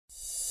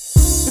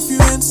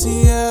in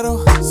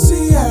Seattle,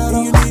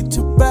 and you need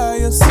to buy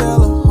or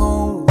sell a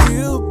home,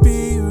 we'll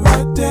be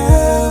right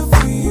there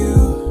for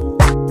you.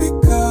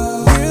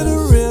 Because we're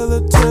the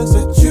realtors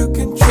that you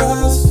can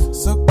trust.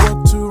 So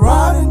go to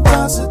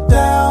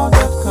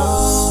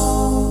RonandDonSitDown.com.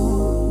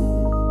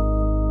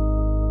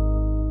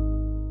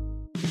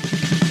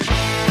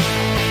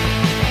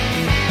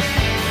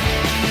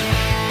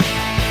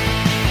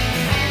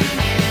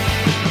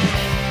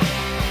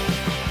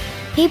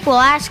 People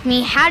ask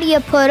me, how do you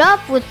put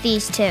up with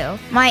these two?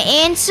 My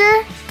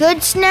answer,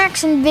 good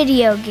snacks and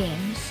video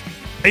games.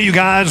 Hey, you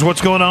guys, what's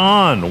going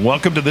on?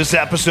 Welcome to this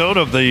episode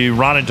of the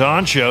Ron and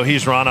Don Show.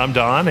 He's Ron, I'm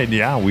Don, and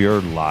yeah, we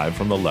are live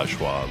from the Les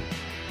Schwab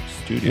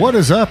studio. What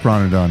is up,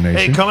 Ron and Don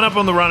Nation? Hey, coming up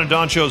on the Ron and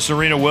Don Show,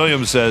 Serena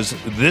Williams says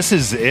this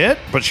is it,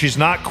 but she's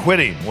not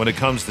quitting when it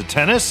comes to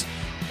tennis.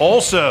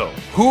 Also,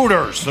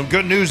 Hooters, some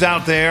good news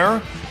out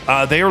there.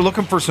 They are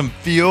looking for some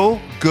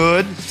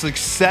feel-good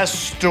success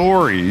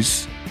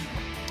stories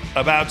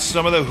about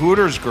some of the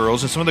Hooters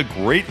girls and some of the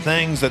great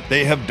things that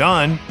they have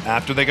done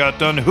after they got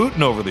done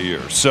hooting over the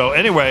years. So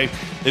anyway,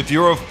 if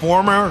you're a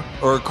former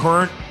or a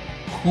current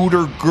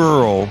Hooter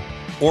girl,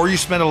 or you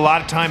spend a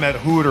lot of time at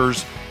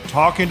Hooters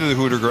talking to the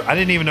Hooter girl, I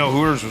didn't even know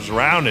Hooters was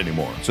around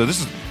anymore. So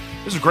this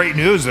is great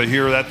news to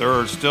hear that there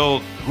are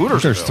still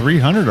Hooters. There's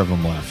 300 of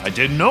them left. I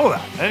didn't know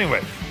that. Anyway,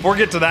 before we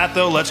get to that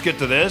though, let's get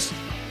to this.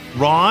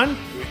 Ron,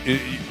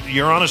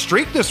 you're on a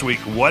streak this week.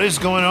 What is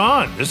going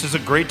on? This is a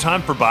great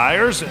time for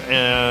buyers,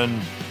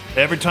 and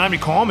every time you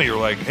call me, you're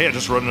like, "Hey, I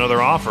just wrote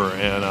another offer,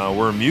 and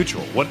we're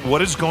mutual."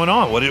 What is going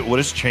on? What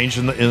has changed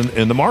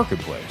in the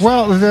marketplace?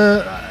 Well,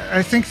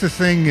 I think the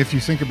thing, if you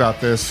think about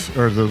this,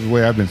 or the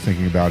way I've been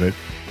thinking about it,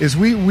 is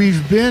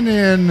we've been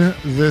in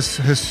this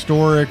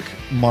historic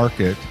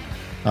market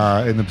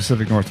in the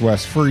Pacific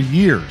Northwest for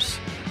years.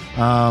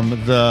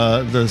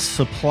 The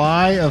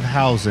supply of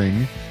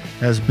housing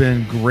has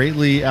been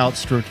greatly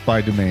outstripped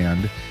by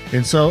demand.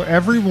 And so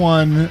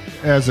everyone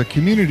as a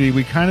community,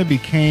 we kind of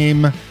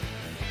became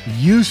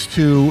used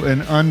to an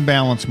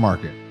unbalanced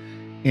market.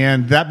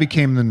 And that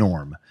became the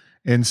norm.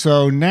 And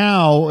so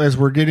now, as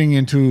we're getting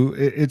into,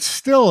 it's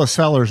still a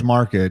seller's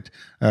market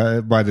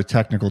by the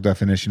technical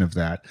definition of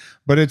that.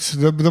 But it's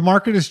the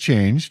market has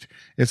changed.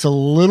 It's a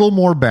little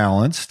more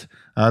balanced.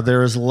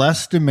 There is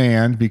less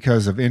demand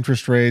because of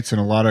interest rates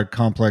and a lot of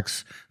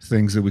complex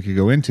things that we could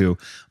go into.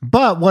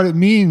 But what it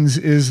means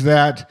is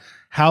that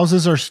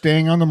houses are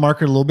staying on the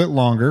market a little bit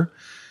longer.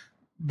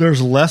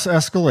 There's less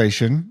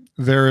escalation.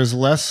 There is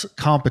less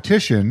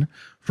competition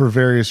for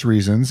various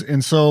reasons.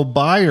 And so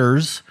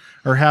buyers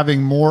are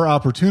having more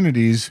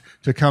opportunities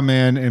to come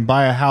in and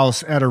buy a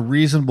house at a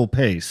reasonable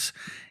pace.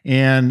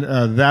 And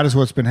that is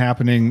what's been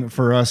happening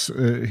for us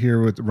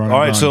here with Ron. All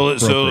right, so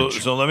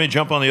let me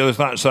jump on the other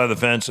side of the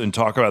fence and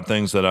talk about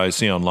things that I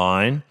see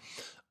online.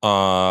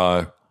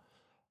 I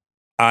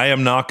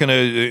am not going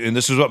to, and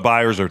this is what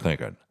buyers are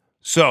thinking.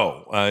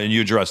 So, and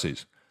you address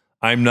these.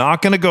 I'm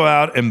not going to go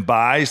out and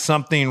buy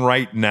something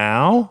right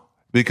now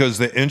because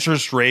the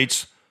interest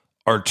rates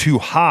are too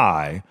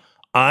high.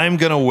 I'm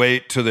going to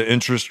wait till the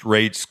interest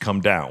rates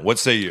come down. What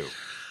say you?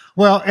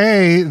 Well,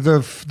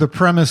 the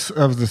premise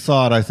of the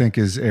thought, I think,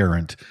 is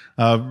errant.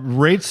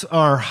 Rates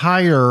are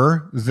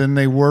higher than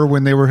they were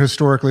when they were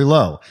historically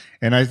low.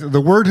 And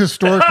the word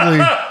historically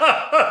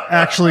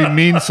actually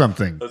means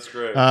something. That's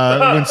great.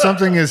 When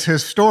something is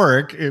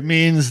historic, it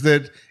means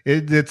that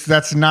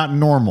that's not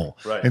normal.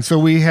 Right. And so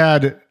we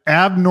had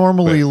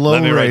abnormally low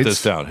rates. Let me write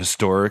this down.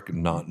 Historic,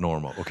 not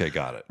normal. Okay,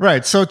 got it.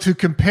 Right. So to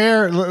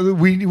compare,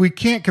 we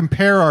can't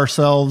compare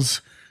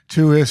ourselves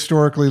to a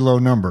historically low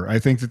number. I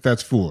think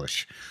that's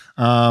foolish.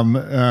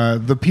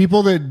 The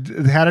people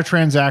that had a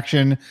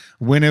transaction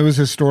when it was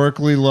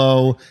historically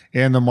low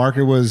and the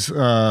market was,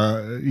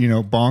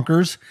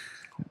 bonkers,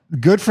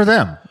 good for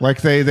them.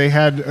 Like they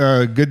had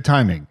good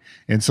timing.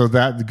 And so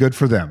that good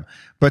for them.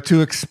 But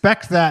to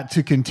expect that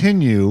to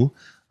continue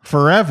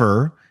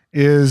forever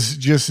is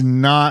just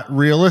not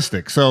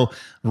realistic. So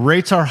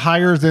rates are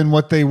higher than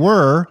what they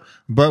were,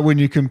 but when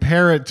you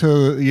compare it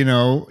to,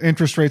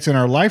 interest rates in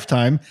our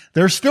lifetime,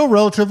 they're still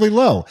relatively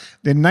low.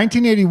 In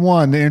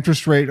 1981, the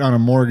interest rate on a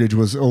mortgage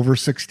was over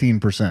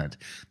 16%.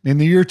 In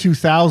the year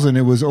 2000,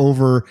 it was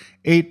over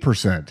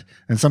 8%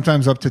 and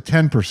sometimes up to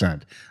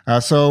 10%.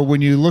 So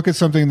when you look at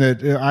something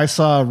that I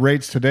saw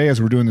rates today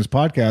as we're doing this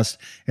podcast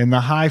in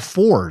the high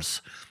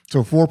fours,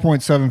 so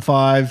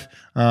 4.75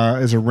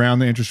 is around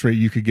the interest rate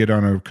you could get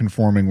on a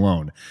conforming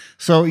loan.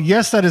 So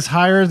yes, that is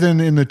higher than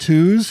in the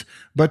twos,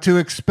 but to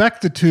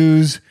expect the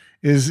twos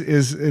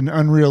is an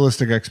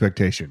unrealistic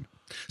expectation.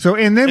 So,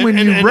 and then when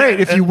you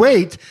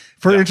wait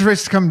for interest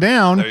rates to come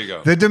down, there you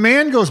go. The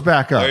demand goes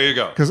back up. There you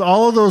go. Because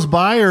all of those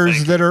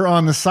buyers that are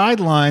on the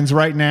sidelines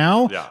right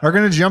now are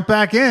going to jump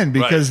back in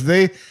because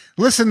the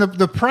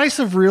price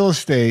of real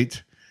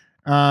estate,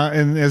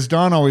 and as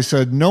Don always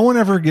said, no one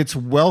ever gets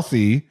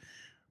wealthy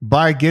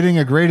by getting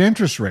a great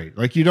interest rate.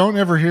 Like you don't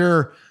ever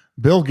hear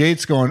Bill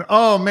Gates going,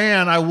 "Oh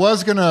man, I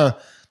was going to,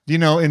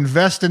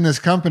 invest in this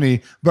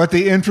company, but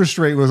the interest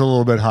rate was a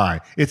little bit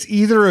high. It's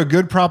either a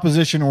good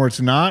proposition or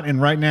it's not.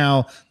 And right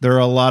now there are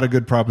a lot of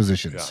good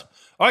propositions. Yeah.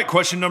 All right.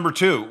 Question number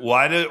 2.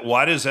 Why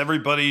does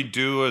everybody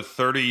do a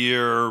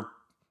 30-year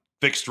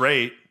fixed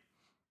rate?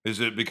 Is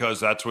it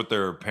because that's what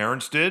their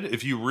parents did?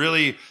 If you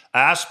really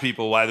ask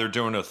people why they're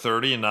doing a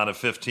 30 and not a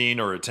 15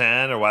 or a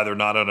 10, or why they're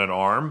not on an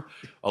ARM,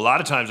 a lot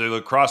of times they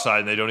look cross-eyed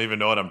and they don't even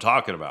know what I'm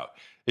talking about.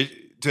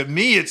 To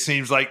me, it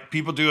seems like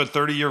people do a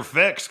 30-year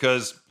fix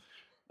because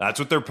that's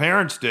what their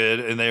parents did,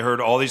 and they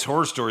heard all these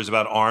horror stories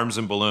about arms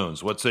and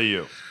balloons. What say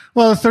you?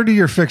 Well, a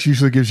 30-year fix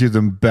usually gives you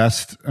the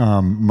best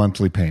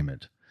monthly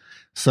payment.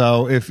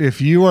 So if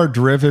you are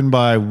driven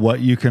by what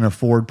you can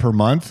afford per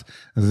month,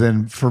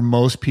 then for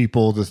most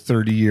people, the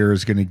 30-year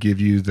is going to give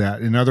you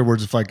that. In other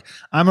words, if like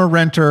I'm a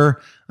renter,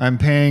 I'm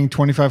paying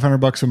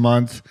 $2,500 a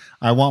month.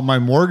 I want my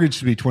mortgage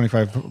to be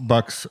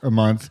 $25 a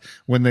month.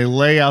 When they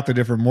lay out the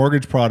different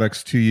mortgage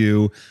products to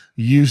you,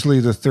 usually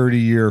the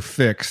 30-year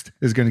fixed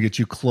is going to get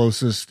you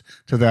closest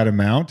to that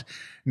amount.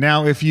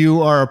 Now, if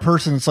you are a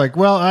person that's like,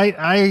 well,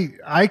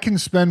 I can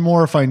spend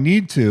more if I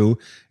need to,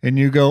 and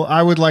you go,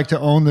 I would like to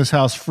own this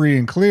house free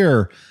and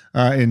clear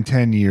in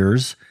 10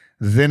 years,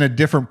 then a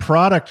different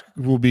product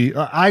will be,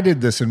 I did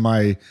this in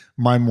my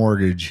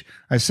mortgage.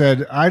 I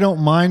said, I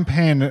don't mind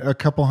paying a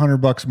couple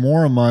 $100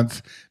 more a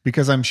month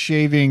because I'm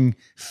shaving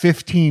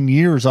 15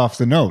 years off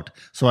the note.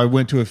 So I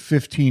went to a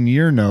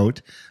 15-year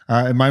note,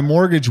 and my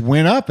mortgage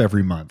went up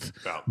every month,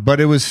 but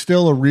it was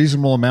still a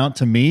reasonable amount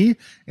to me,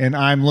 and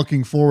I'm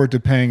looking forward to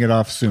paying it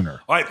off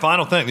sooner. All right,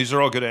 final thing. These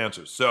are all good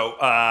answers. So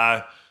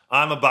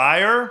I'm a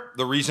buyer.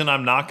 The reason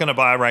I'm not going to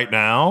buy right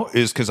now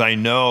is because I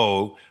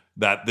know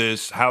that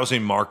this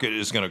housing market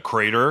is going to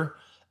crater,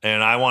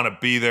 and I want to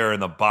be there in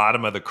the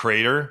bottom of the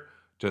crater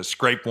to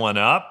scrape one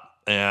up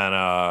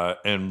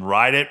and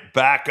ride it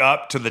back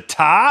up to the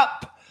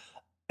top.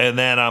 And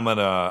then I'm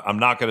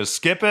not going to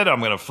skip it. I'm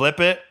going to flip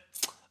it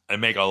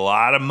and make a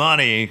lot of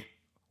money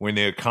when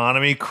the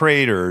economy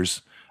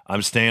craters.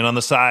 I'm staying on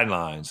the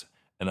sidelines,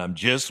 and I'm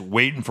just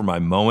waiting for my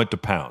moment to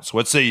pounce.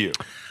 What say you?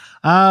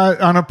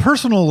 On a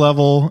personal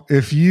level,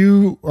 if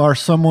you are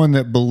someone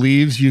that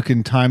believes you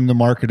can time the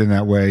market in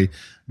that way,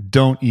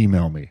 don't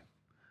email me.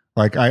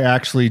 Like, I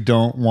actually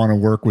don't want to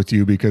work with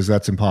you because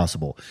that's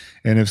impossible.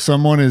 And if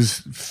someone is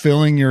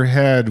filling your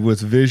head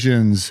with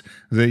visions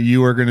that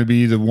you are going to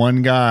be the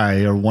one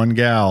guy or one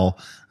gal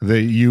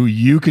that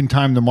you can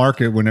time the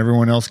market when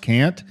everyone else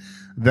can't,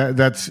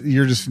 that's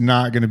you're just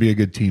not going to be a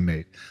good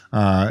teammate,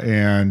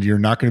 and you're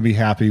not going to be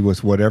happy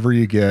with whatever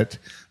you get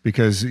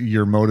because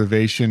your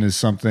motivation is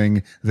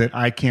something that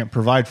I can't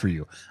provide for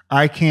you.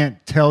 I can't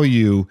tell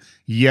you,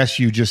 yes,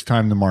 you just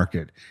time the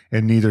market,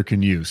 and neither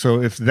can you.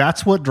 So if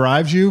that's what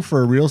drives you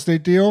for a real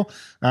estate deal,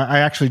 I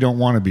actually don't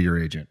want to be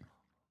your agent.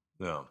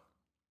 No,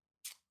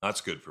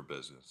 that's good for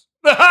business.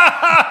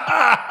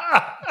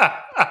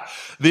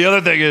 The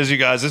other thing is, you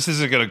guys, this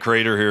isn't going to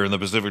crater here in the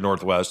Pacific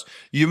Northwest.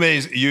 You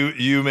may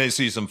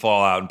see some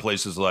fallout in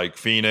places like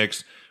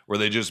Phoenix, where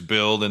they just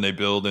build and they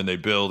build and they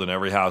build, and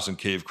every house in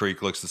Cave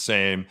Creek looks the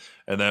same.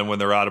 And then when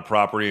they're out of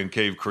property in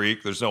Cave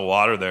Creek, there's no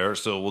water there,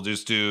 so we'll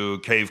just do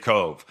Cave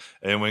Cove.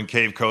 And when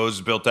Cave Cove is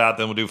built out,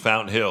 then we'll do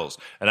Fountain Hills.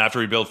 And after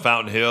we build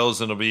Fountain Hills,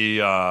 then it'll be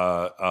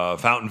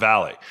Fountain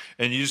Valley.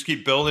 And you just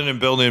keep building and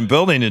building and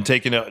building and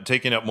taking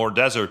up more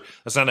desert.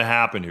 That's not going to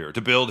happen here.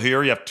 To build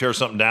here, you have to tear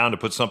something down to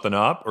put something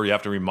up, or you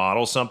have to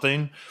remodel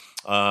something.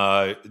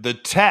 The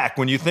tech,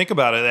 when you think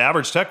about it, the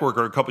average tech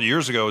worker a couple of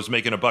years ago was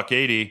making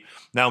 $180.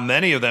 Now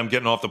many of them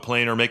getting off the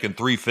plane are making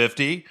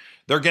 $350.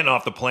 They're getting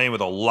off the plane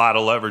with a lot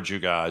of leverage, you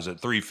guys,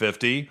 at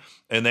 $350,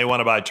 and they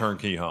want to buy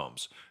turnkey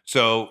homes.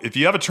 So if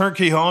you have a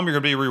turnkey home, you're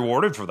going to be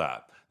rewarded for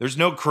that. There's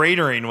no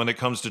cratering when it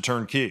comes to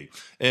turnkey.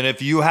 And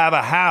if you have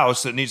a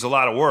house that needs a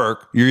lot of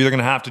work, you're either going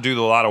to have to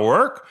do a lot of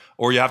work,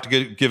 or you have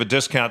to give a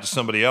discount to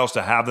somebody else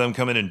to have them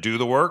come in and do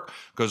the work.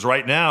 Because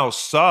right now,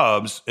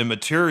 subs and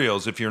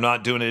materials, if you're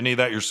not doing any of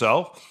that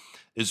yourself,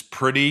 is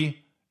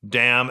pretty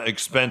damn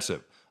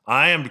expensive.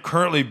 I am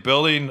currently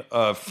building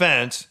a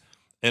fence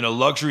in a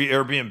luxury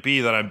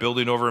Airbnb that I'm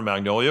building over in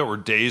Magnolia. We're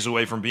days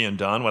away from being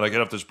done. When I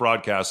get off this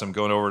broadcast, I'm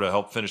going over to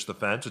help finish the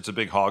fence. It's a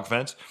big hog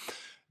fence.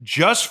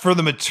 Just for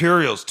the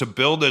materials to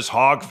build this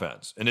hog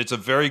fence, and it's a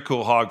very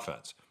cool hog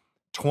fence,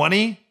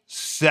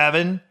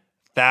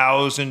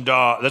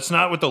 $27,000. That's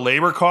not what the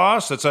labor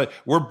costs.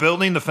 We're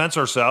building the fence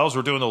ourselves.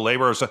 We're doing the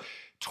labor ourselves.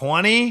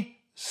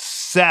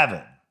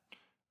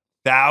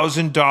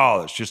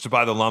 $27,000 just to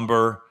buy the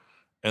lumber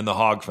and the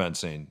hog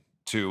fencing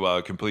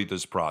to complete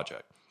this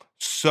project.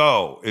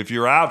 So if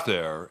you're out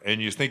there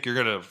and you think you're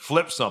going to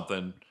flip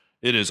something,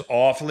 it is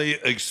awfully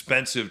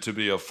expensive to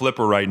be a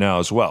flipper right now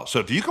as well. So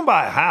if you can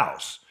buy a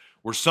house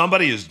where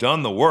somebody has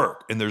done the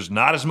work and there's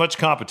not as much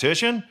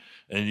competition,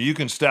 and you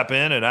can step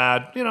in and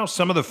add,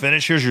 some of the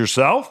finishes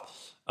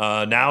yourself,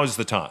 now is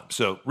the time.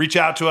 So reach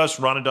out to us,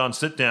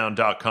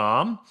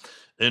 ronanddonsitdown.com,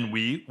 and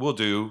we will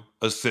do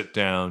a sit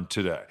down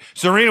today.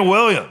 Serena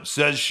Williams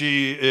says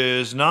she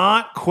is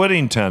not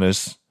quitting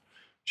tennis.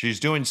 She's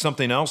doing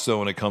something else, though,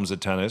 when it comes to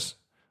tennis.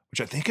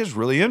 which I think is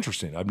really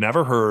interesting. I've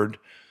never heard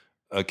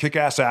a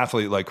kick-ass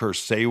athlete like her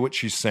say what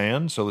she's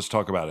saying. So let's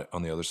talk about it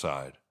on the other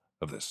side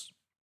of this.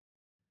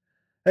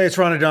 Hey, it's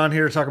Ron and Don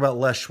here to talk about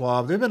Les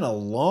Schwab. They've been a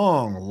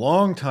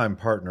long time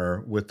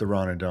partner with the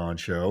Ron and Don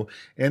Show,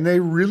 and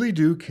they really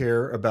do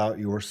care about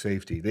your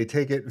safety. They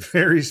take it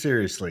very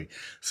seriously.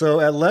 So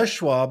at Les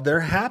Schwab,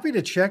 they're happy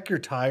to check your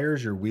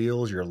tires, your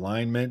wheels, your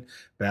alignment,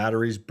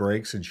 batteries,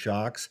 brakes, and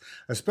shocks,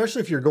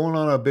 especially if you're going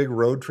on a big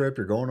road trip,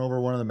 you're going over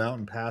one of the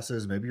mountain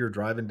passes, maybe you're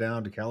driving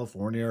down to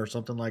California or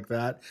something like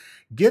that.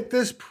 Get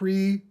this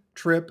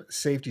pre-trip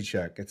safety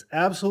check. It's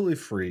absolutely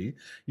free.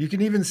 You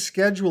can even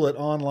schedule it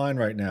online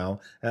right now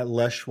at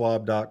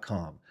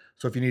leschwab.com.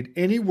 So if you need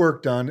any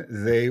work done,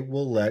 they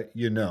will let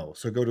you know.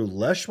 So go to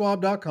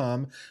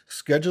leschwab.com,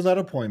 schedule that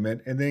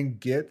appointment, and then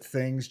get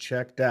things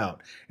checked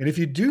out. And if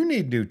you do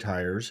need new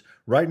tires,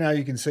 right now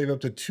you can save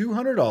up to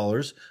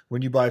 $200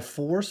 when you buy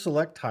 4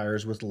 select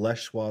tires with Les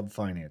Schwab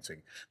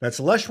financing. That's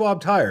Les Schwab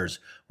Tires,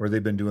 where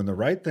they've been doing the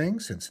right thing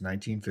since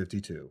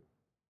 1952.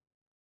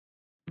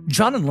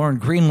 John and Lauren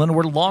Greenland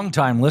were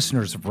longtime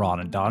listeners of Ron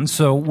and Don,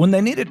 so when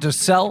they needed to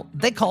sell,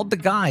 they called the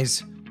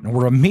guys, and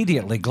were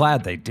immediately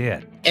glad they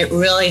did. It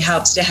really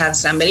helps to have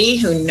somebody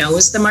who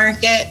knows the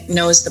market,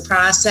 knows the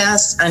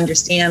process,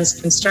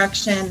 understands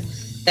construction,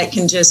 that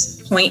can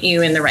just point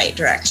you in the right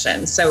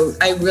direction. So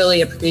I really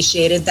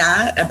appreciated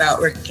that about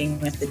working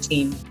with the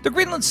team. The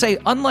Greenlands say,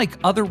 unlike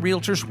other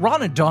realtors,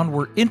 Ron and Don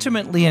were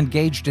intimately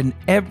engaged in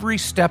every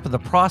step of the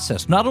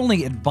process, not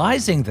only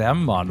advising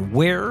them on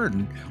where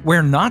and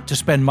where not to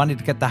spend money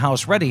to get the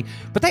house ready,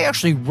 but they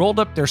actually rolled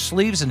up their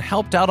sleeves and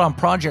helped out on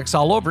projects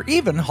all over,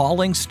 even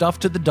hauling stuff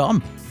to the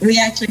dump. We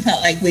actually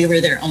felt like we were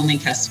their only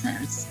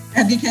customers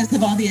because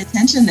of all the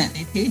attention that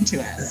they paid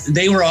to us.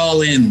 They were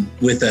all in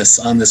with us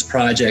on this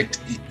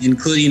project,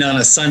 including on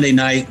a Sunday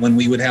night when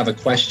we would have a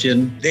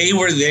question. They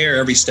were there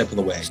every step of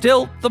the way.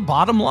 Still, the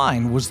bottom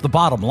line was the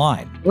bottom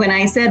line. When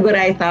I said what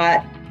I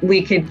thought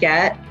we could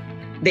get,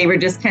 they were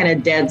just kind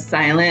of dead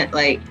silent,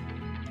 like,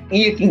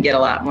 you can get a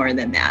lot more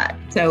than that.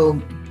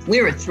 So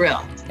we were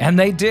thrilled. And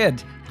they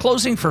did,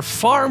 closing for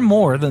far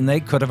more than they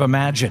could have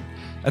imagined.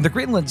 And the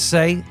Greenlands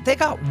say they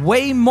got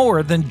way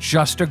more than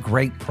just a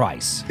great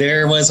price.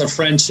 There was a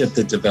friendship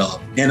that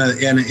developed and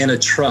a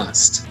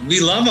trust.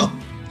 We love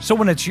them. So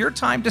when it's your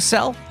time to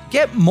sell,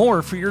 get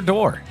more for your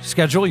door.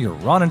 Schedule your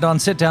Ron and Don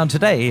sit down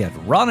today at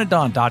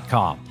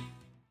ronanddon.com.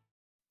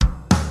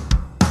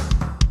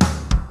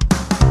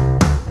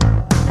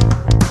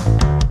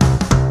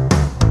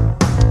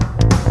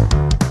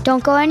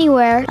 Don't go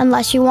anywhere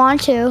unless you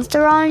want to. It's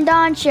the Ron and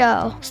Don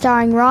Show,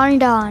 starring Ron and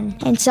Don,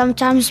 and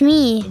sometimes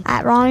me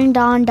at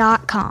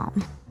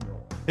ronanddon.com.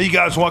 Hey, you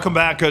guys, welcome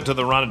back to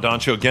the Ron and Don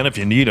Show. Again, if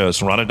you need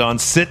us,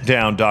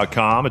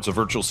 ronanddonsitdown.com. It's a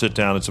virtual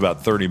sit-down. It's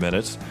about 30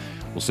 minutes.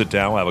 We'll sit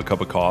down, we'll have a cup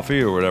of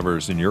coffee or whatever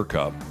is in your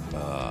cup.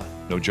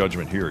 No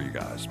judgment here, you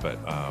guys, but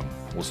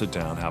we'll sit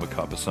down, have a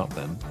cup of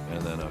something,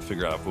 and then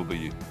figure out if we'll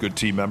be good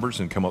team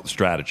members and come up with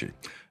strategy.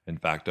 In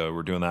fact,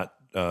 we're doing that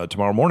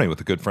tomorrow morning with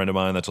a good friend of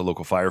mine that's a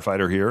local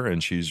firefighter here,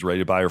 and she's ready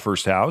to buy her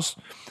first house.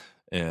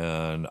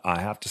 And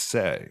I have to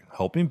say,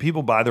 helping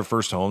people buy their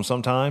first home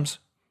sometimes,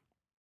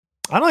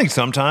 I don't think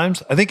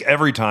sometimes, I think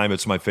every time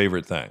it's my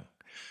favorite thing.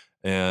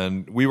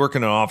 And we work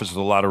in an office with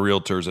a lot of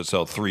realtors that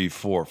sell $3,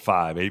 $4,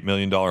 $5, $8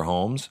 million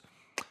homes.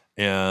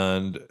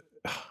 And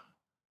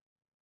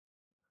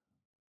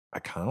I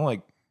kind of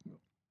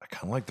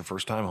like the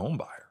first time home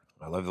buyer.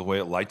 I love the way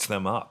it lights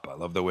them up. I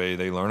love the way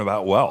they learn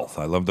about wealth.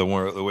 I love the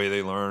way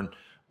they learn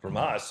from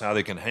us how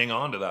they can hang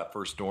on to that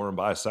first door and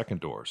buy a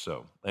second door.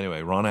 So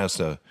anyway, Ron has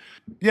to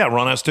take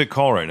a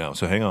call right now.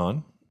 So hang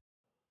on.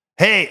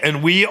 Hey,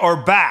 and we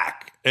are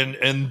back.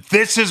 And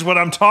this is what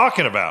I'm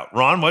talking about.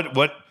 Ron,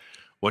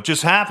 what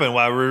just happened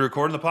while we were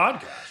recording the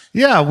podcast?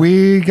 Yeah,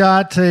 we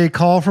got a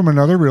call from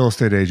another real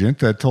estate agent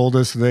that told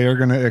us they are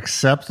going to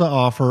accept the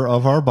offer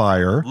of our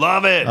buyer.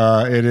 Love it.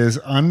 It is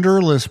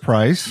under list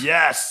price.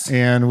 Yes.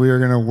 And we are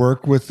going to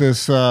work with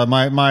this.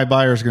 My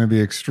buyer is going to be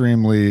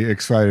extremely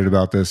excited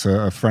about this.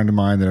 A friend of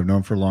mine that I've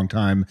known for a long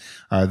time.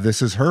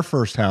 This is her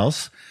first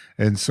house.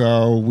 And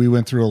so we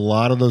went through a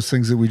lot of those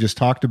things that we just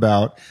talked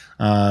about,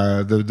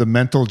 the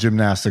mental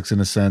gymnastics, in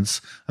a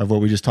sense, of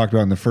what we just talked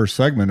about in the first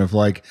segment of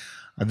like,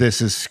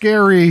 this is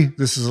scary.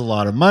 This is a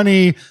lot of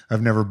money.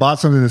 I've never bought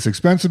something this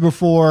expensive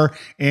before.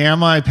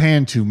 Am I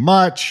paying too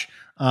much?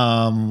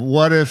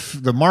 What if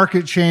the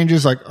market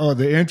changes? Like,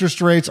 the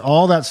interest rates,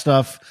 all that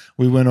stuff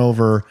we went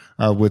over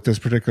with this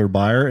particular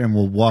buyer, and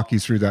we'll walk you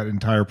through that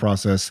entire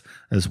process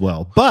as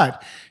well.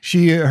 But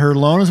her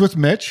loan is with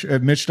Mitch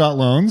at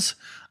Mitch.loans.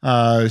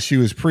 She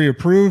was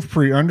pre-approved,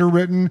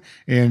 pre-underwritten,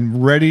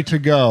 and ready to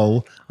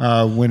go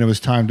when it was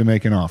time to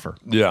make an offer.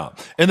 Yeah,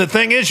 and the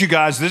thing is, you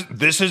guys,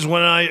 this is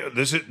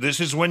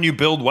when you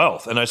build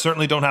wealth. And I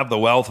certainly don't have the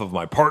wealth of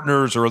my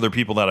partners or other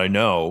people that I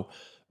know,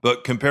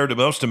 but compared to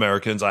most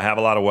Americans, I have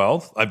a lot of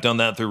wealth. I've done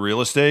that through real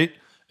estate,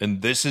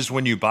 and this is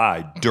when you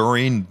buy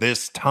during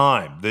this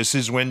time. This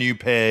is when you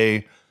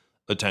pay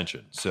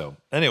attention. So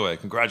anyway,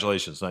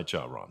 congratulations, nice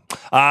job, Ron.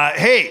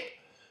 Hey,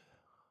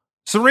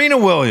 Serena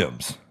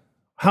Williams.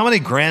 How many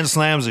Grand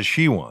Slams has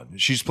she won?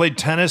 She's played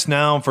tennis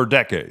now for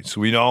decades.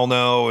 We all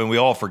know and we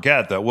all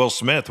forget that Will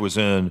Smith was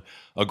in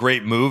a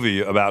great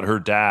movie about her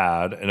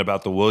dad and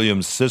about the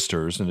Williams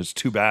sisters, and it's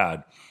too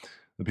bad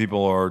that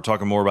people are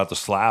talking more about the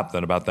slap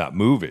than about that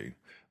movie.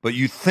 But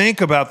you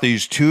think about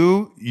these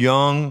two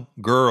young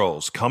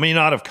girls coming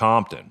out of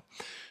Compton.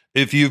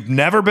 If you've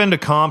never been to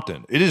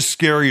Compton, it is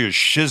scary as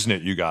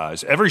shiznit, you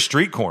guys. Every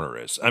street corner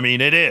is. I mean,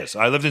 it is.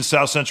 I lived in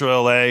South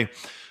Central LA.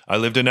 I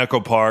lived in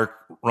Echo Park.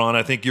 Ron,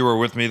 I think you were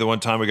with me the one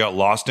time we got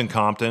lost in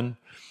Compton.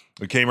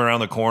 We came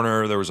around the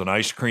corner. There was an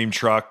ice cream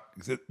truck.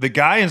 The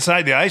guy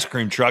inside the ice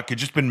cream truck had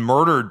just been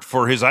murdered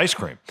for his ice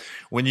cream.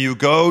 When you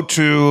go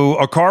to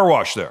a car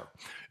wash there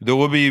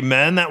will be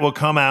men that will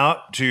come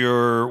out to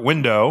your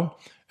window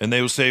and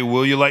they will say,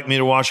 "Will you like me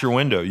to wash your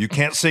window?" You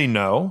can't say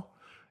no.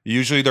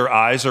 Usually their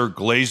eyes are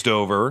glazed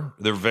over.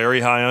 They're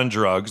very high on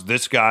drugs.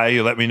 This guy,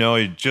 he let me know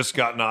he'd just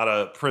gotten out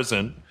of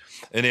prison.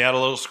 And he had a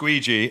little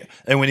squeegee.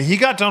 And when he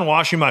got done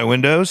washing my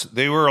windows,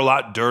 they were a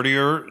lot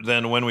dirtier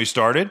than when we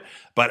started.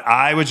 But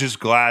I was just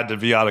glad to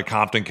be out of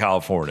Compton,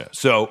 California.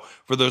 So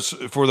for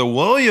the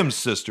Williams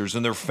sisters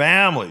and their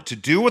family to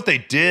do what they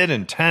did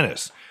in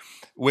tennis,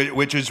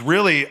 which is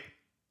really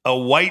a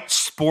white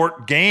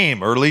sport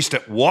game, or at least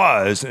it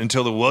was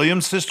until the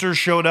Williams sisters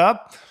showed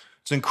up,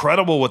 it's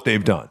incredible what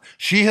they've done.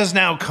 She has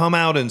now come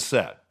out and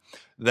said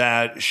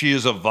that she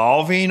is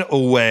evolving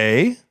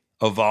away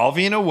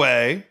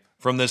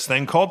from this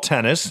thing called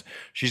tennis.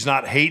 She's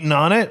not hating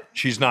on it.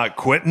 She's not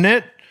quitting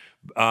it.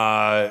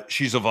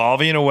 She's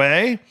evolving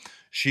away.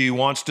 She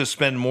wants to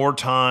spend more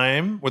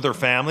time with her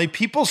family.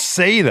 People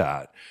say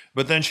that,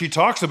 but then she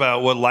talks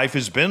about what life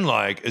has been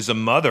like as a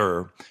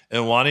mother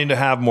and wanting to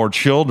have more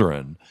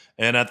children.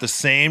 And at the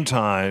same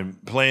time,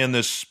 playing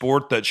this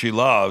sport that she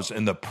loves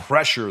and the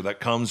pressure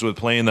that comes with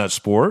playing that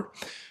sport.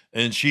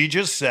 And she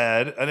just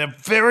said, in a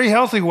very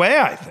healthy way,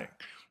 I think,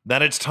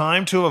 that it's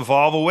time to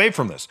evolve away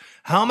from this.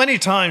 How many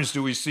times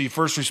do we see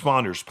first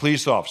responders,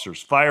 police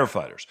officers,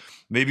 firefighters?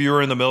 Maybe you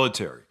were in the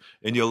military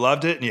and you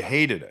loved it and you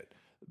hated it.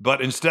 But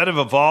instead of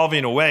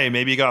evolving away,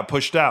 maybe you got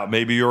pushed out.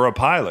 Maybe you're a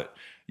pilot.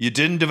 You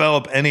didn't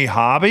develop any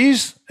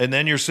hobbies. And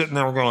then you're sitting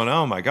there going,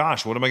 oh my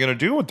gosh, what am I going to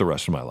do with the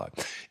rest of my life?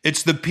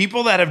 It's the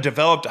people that have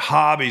developed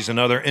hobbies and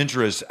other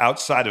interests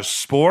outside of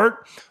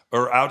sport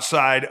or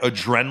outside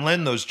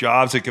adrenaline, those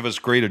jobs that give us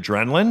great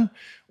adrenaline,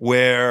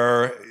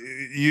 where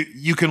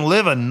you can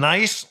live a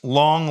nice,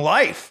 long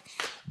life.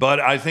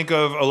 But I think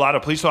of a lot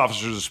of police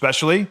officers,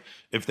 especially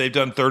if they've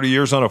done 30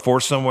 years on a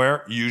force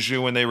somewhere, usually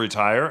when they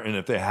retire, and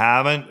if they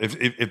haven't,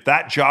 if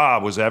that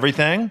job was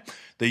everything,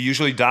 they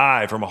usually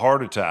die from a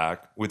heart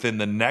attack within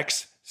the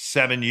next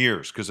 7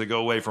 years because they go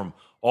away from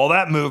all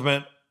that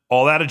movement,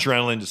 all that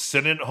adrenaline, to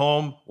sitting at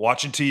home,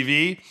 watching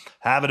TV,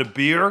 having a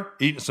beer,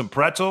 eating some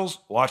pretzels,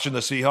 watching the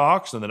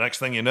Seahawks, and the next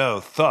thing you know,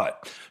 thud.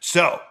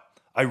 So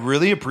I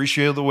really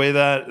appreciate the way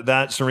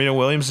that Serena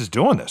Williams is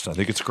doing this. I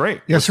think it's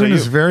great. Yeah,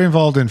 Serena's very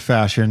involved in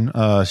fashion.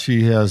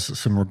 She has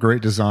some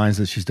great designs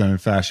that she's done in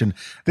fashion.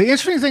 The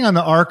interesting thing on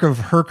the arc of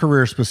her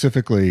career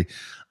specifically,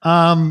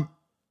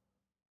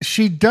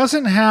 she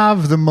doesn't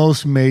have the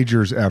most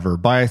majors ever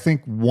by, I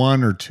think,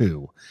 1 or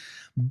 2.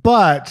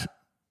 But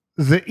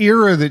the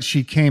era that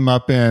she came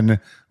up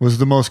in was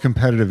the most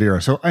competitive era.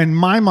 So in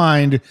my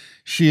mind,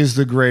 she is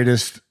the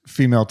greatest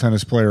female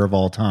tennis player of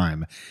all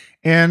time.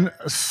 And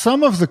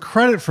some of the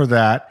credit for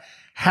that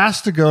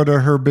has to go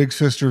to her big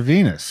sister,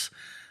 Venus.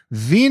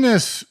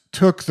 Venus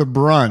took the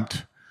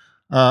brunt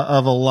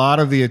of a lot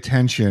of the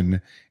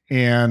attention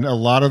and a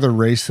lot of the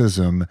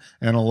racism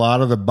and a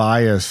lot of the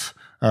bias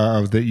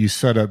that you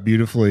set up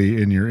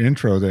beautifully in your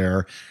intro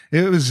there.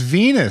 It was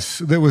Venus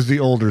that was the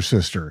older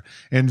sister,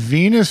 and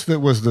Venus that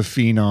was the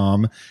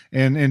phenom,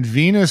 and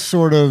Venus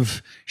sort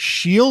of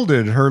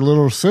shielded her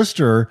little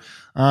sister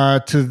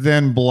to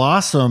then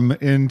blossom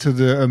into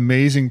the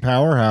amazing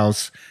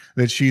powerhouse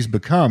that she's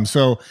become.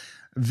 So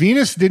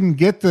Venus didn't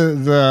get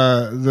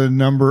the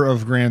number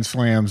of Grand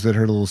Slams that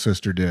her little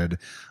sister did.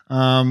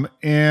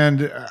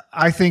 And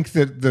I think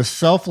that the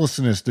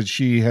selflessness that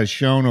she has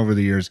shown over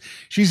the years,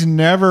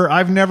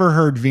 I've never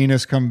heard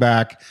Venus come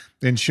back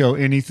and show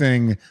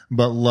anything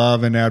but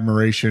love and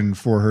admiration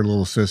for her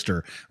little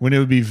sister, when it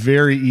would be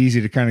very easy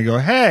to kind of go,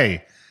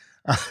 hey,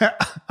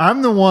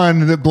 I'm the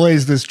one that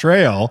blazed this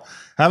trail.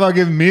 How about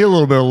giving me a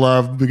little bit of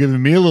love,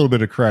 giving me a little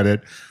bit of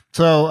credit?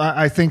 So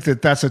I think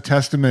that that's a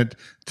testament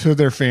to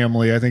their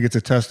family. I think it's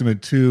a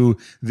testament to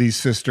these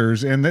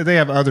sisters, and they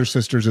have other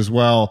sisters as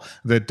well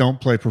that don't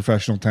play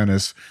professional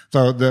tennis.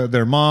 So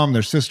their mom,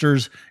 their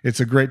sisters, it's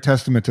a great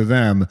testament to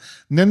them.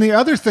 And then the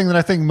other thing that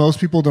I think most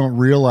people don't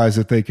realize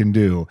that they can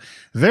do,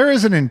 there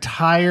is an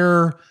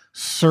entire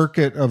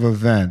circuit of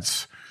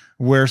events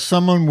where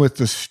someone with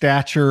the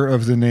stature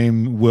of the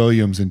name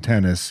Williams in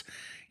tennis,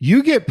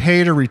 you get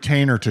paid a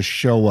retainer to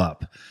show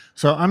up.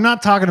 So I'm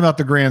not talking about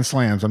the Grand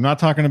Slams. I'm not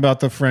talking about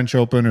the French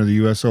Open or the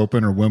US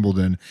Open or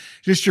Wimbledon.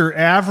 Just your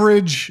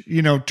average,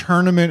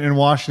 tournament in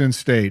Washington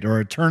State or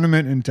a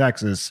tournament in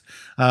Texas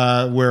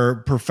where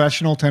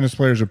professional tennis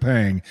players are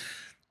paying.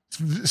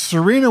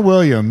 Serena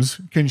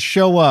Williams can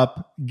show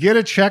up, get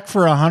a check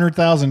for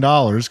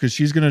 $100,000 because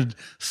she's going to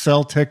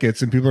sell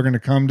tickets and people are going to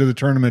come to the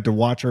tournament to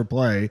watch her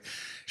play.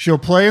 She'll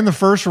play in the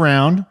first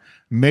round.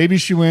 Maybe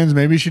she wins,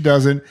 maybe she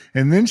doesn't.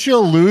 And then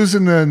she'll lose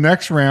in the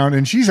next round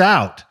and she's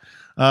out.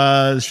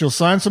 She'll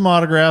sign some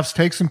autographs,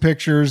 take some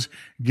pictures,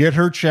 get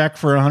her check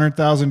for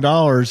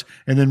 $100,000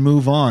 and then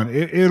move on.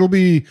 It'll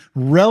be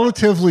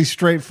relatively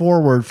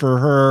straightforward for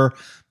her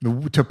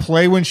to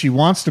play when she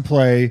wants to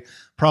play,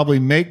 probably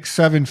make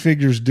 7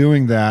 figures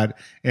doing that,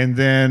 and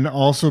then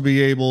also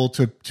be able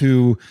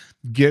to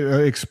get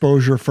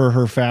exposure for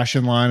her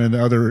fashion line and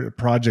the other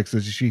projects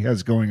that she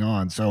has going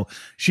on. So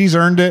she's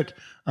earned it.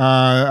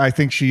 I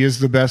think she is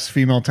the best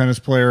female tennis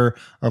player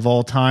of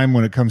all time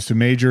when it comes to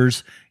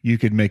majors. You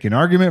could make an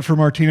argument for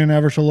Martina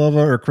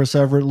Navratilova or Chris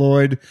Everett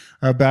Lloyd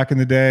back in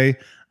the day,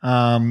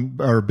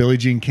 or Billie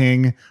Jean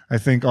King. I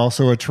think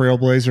also a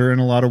trailblazer in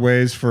a lot of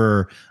ways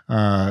for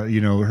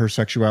her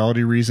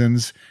sexuality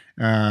reasons.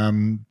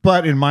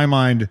 But in my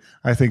mind,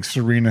 I think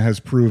Serena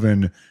has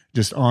proven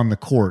just on the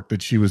court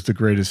that she was the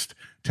greatest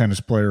tennis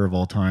player of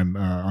all time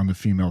on the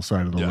female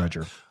side of the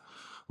ledger.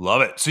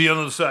 Love it. See you on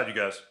the other side, you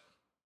guys.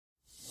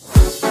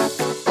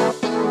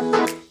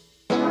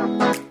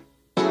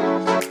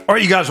 All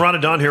right, you guys, Ron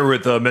and Don here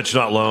with Mitch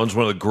Not Loans,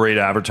 one of the great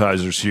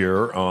advertisers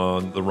here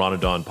on the Ron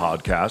and Don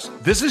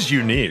podcast. This is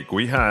unique.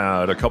 We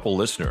had a couple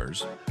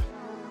listeners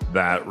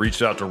that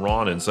reached out to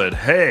Ron and said,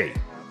 hey,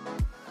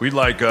 we'd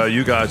like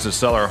you guys to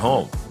sell our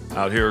home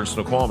out here in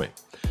Snoqualmie.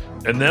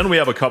 And then we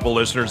have a couple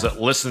listeners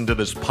that listened to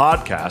this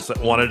podcast that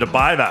wanted to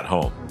buy that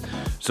home.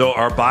 So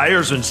our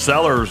buyers and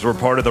sellers were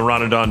part of the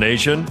Ron and Don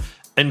Nation.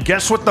 And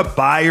guess what the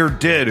buyer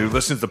did who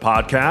listens to the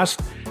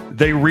podcast?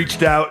 They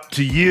reached out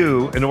to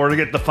you in order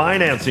to get the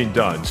financing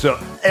done. So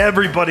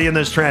everybody in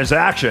this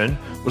transaction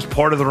was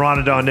part of the Ron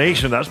and Don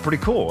Nation. That's pretty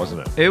cool,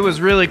 wasn't it? It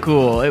was really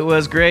cool. It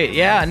was great.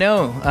 Yeah,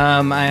 no.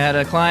 I had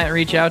a client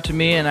reach out to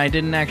me, and I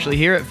didn't actually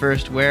hear at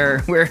first where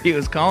he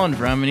was calling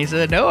from. And he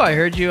said, no, I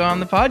heard you on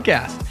the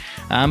podcast.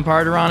 I'm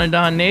part of Ron and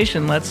Don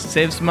Nation. Let's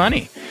save some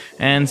money.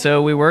 And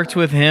so we worked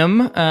with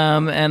him,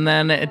 and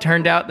then it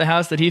turned out the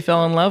house that he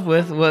fell in love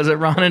with was a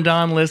Ron and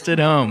Don listed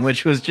home,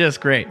 which was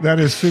just great.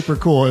 That is super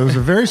cool. It was a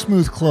very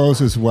smooth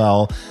close as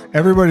well.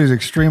 Everybody's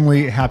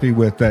extremely happy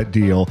with that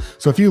deal.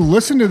 So if you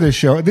listen to this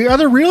show, the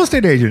other real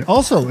estate agent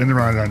also in the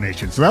Ron and Don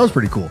Nation. So that was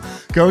pretty cool.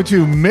 Go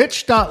to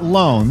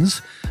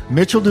Mitch.loans.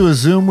 Mitch will do a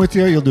Zoom with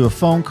you. You'll do a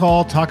phone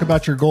call, talk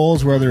about your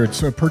goals, whether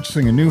it's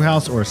purchasing a new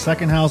house or a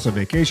second house, a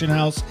vacation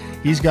house.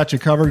 He's got you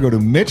covered. Go to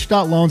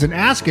Mitch.loans and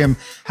ask him,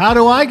 how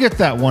do I get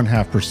that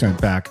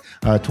 0.5% back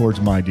towards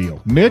my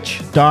deal?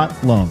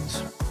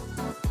 Mitch.loans.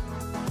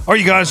 All right,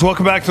 you guys,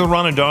 welcome back to the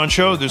Ron and Don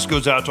Show. This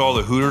goes out to all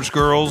the Hooters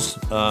girls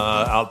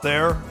out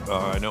there.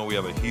 I know we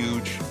have a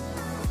huge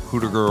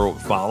Hooter girl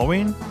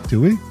following. Do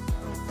we?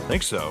 I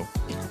think so.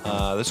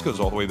 This goes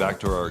all the way back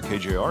to our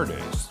KJR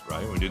days,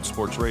 right? We did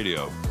sports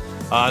radio.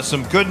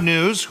 Some good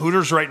news.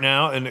 Hooters right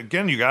now. And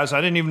again, you guys, I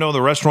didn't even know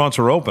the restaurants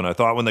were open. I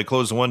thought when they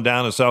closed the one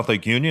down in South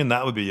Lake Union,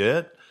 that would be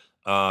it.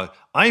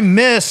 I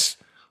miss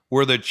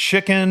where the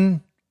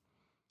chicken,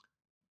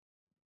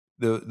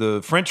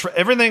 the French,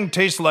 everything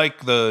tastes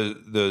like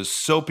the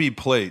soapy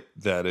plate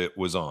that it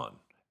was on.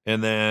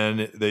 And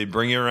then they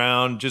bring you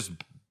around just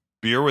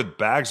beer with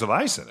bags of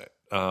ice in it.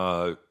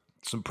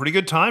 Some pretty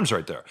good times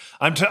right there.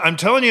 I'm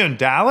telling you, in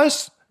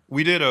Dallas,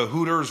 we did a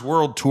Hooters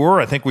World Tour.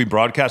 I think we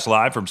broadcast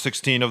live from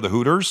 16 of the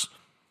Hooters.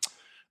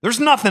 There's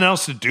nothing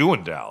else to do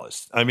in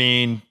Dallas. I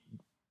mean,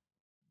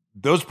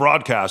 those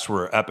broadcasts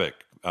were epic.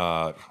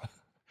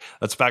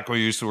 That's back when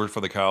we used to work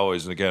for the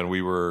Cowboys, and again,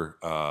 we were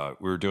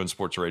doing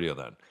sports radio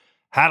then.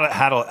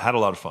 Had a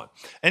lot of fun.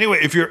 Anyway,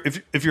 if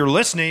you're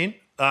listening,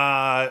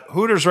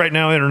 Hooters right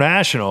now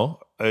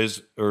International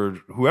or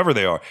whoever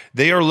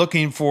they are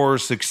looking for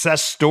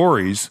success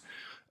stories.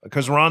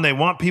 Because, Ron, they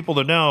want people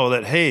to know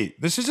that, hey,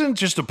 this isn't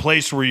just a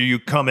place where you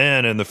come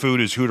in and the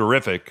food is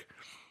hooterific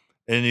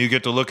and you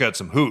get to look at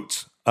some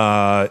hoots.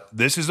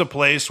 This is a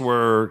place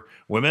where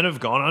women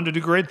have gone on to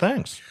do great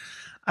things.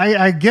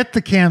 I get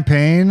the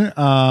campaign,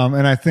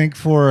 and I think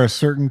for a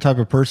certain type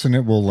of person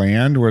it will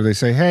land where they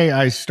say, hey,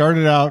 I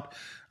started out,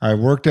 I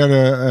worked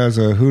as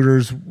a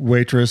Hooters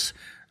waitress,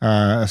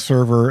 a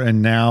server,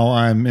 and now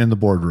I'm in the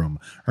boardroom,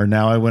 or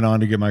now I went on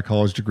to get my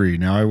college degree.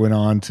 Now I went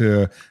on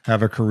to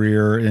have a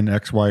career in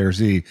X, Y, or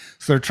Z.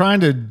 So they're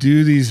trying to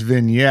do these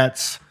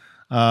vignettes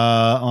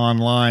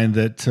online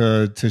that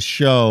to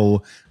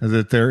show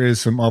that there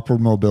is some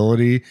upward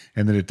mobility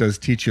and that it does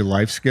teach you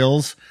life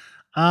skills.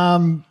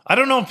 I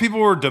don't know if people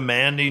were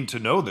demanding to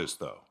know this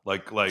though.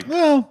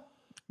 Well,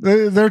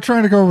 they're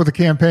trying to go with a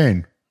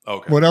campaign.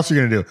 Okay. What else are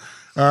you going to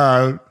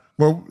do?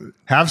 Well,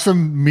 have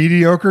some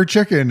mediocre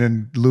chicken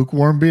and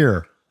lukewarm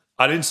beer.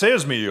 I didn't say it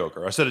was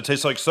mediocre. I said it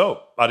tastes like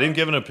soap. I didn't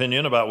give an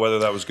opinion about whether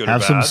that was good or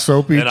bad. Have some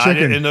soapy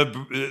chicken. And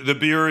the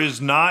beer is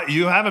not,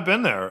 you haven't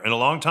been there in a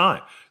long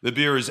time. The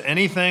beer is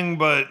anything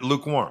but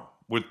lukewarm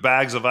with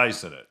bags of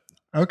ice in it.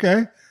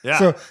 Okay. Yeah.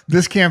 So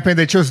this campaign,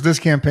 they chose this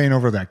campaign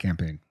over that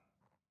campaign.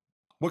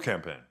 What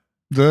campaign?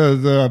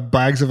 the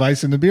bags of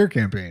ice in the beer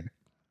campaign.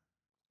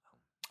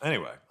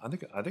 Anyway, I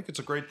think it's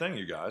a great thing,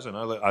 you guys, and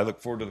I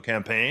look forward to the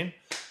campaign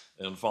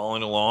and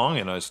following along.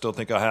 And I still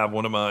think I have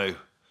one of my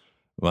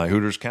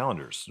Hooters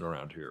calendars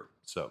around here.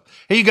 So,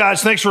 hey, you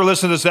guys, thanks for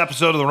listening to this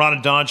episode of the Ron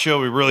and Don Show.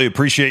 We really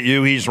appreciate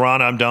you. He's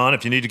Ron, I'm Don.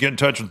 If you need to get in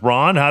touch with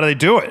Ron, how do they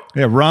do it?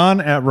 Yeah, Ron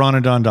at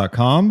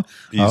ronandon.com,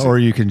 or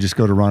you can just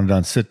go to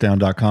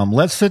ronandonsitdown.com.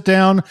 Let's sit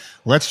down.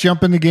 Let's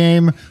jump in the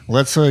game.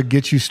 Let's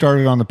get you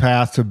started on the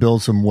path to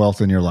build some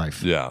wealth in your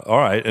life. Yeah. All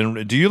right.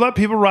 And do you let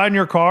people ride in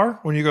your car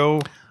when you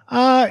go?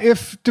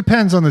 If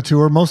depends on the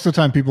tour. Most of the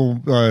time, people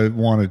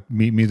want to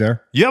meet me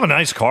there. You have a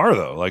nice car,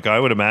 though. Like I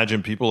would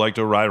imagine, people like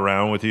to ride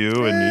around with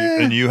you,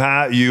 and you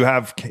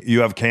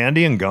have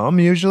candy and gum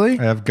usually.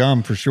 I have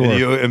gum for sure,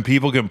 and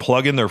people can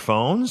plug in their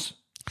phones.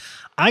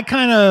 I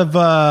kind of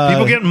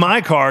people get in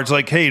my car. It's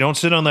like, hey, don't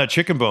sit on that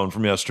chicken bone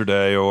from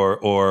yesterday,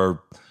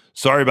 or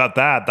sorry about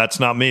that. That's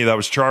not me. That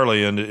was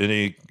Charlie, and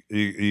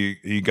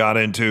he got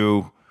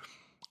into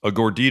a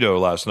gordito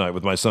last night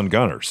with my son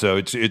Gunner. So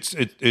it's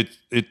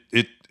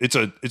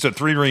a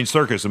three-ring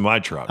circus in my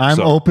truck. I'm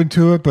open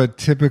to it, but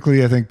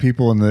typically I think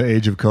people in the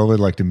age of COVID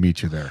like to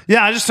meet you there.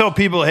 Yeah, I just tell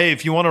people, hey,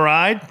 if you want to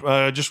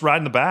ride, just ride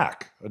in the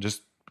back.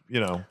 Just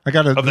of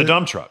the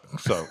dump truck.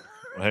 So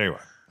anyway,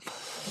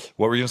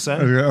 what were you gonna say?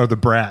 Oh, the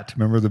Brat.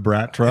 Remember the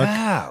Brat truck?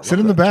 Yeah, sit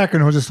in the back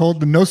and we'll just hold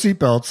the no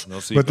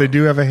seatbelts, but they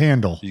do have a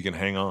handle. You can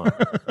hang on.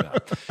 Yeah.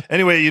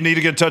 Anyway, you need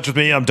to get in touch with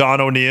me. I'm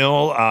Don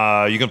O'Neill.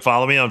 You can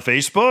follow me on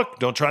Facebook.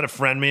 Don't try to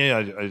friend me.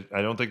 I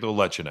don't think they'll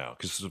let you now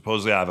because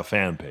supposedly I have a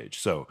fan page.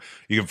 So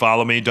you can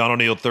follow me, Don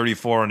O'Neill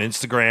 34 on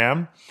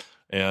Instagram.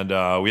 And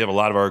we have a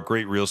lot of our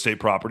great real estate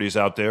properties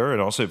out there.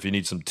 And also, if you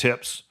need some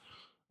tips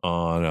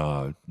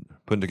on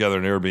putting together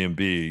an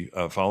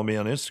Airbnb, follow me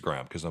on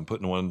Instagram because I'm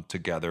putting one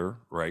together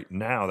right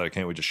now that I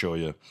can't wait to show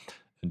you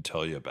and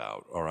tell you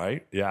about. All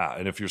right. Yeah.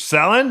 And if you're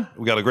selling,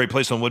 we got a great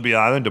place on Woodby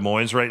Island, Des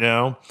Moines right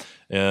now,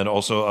 and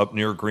also up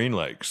near Green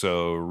Lake.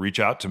 So reach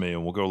out to me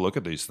and we'll go look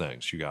at these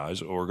things, you guys,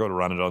 or go to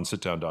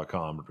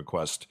ronandonsitdown.com and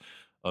request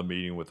a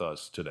meeting with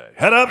us today.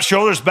 Head up,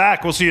 shoulders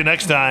back. We'll see you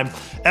next time.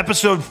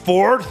 Episode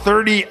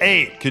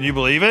 438. Can you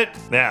believe it?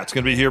 Yeah, it's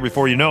going to be here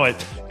before you know it.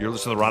 You're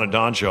listening to the Ron and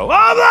Don Show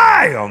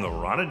on the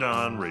Ron and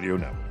Don Radio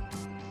Network.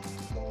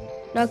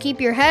 Now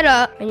keep your head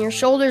up and your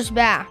shoulders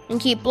back and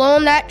keep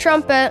blowing that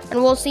trumpet,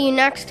 and we'll see you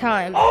next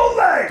time.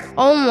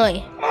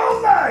 Only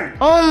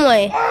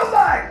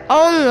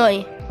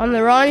on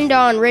the Ron and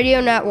Don Radio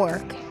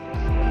Network.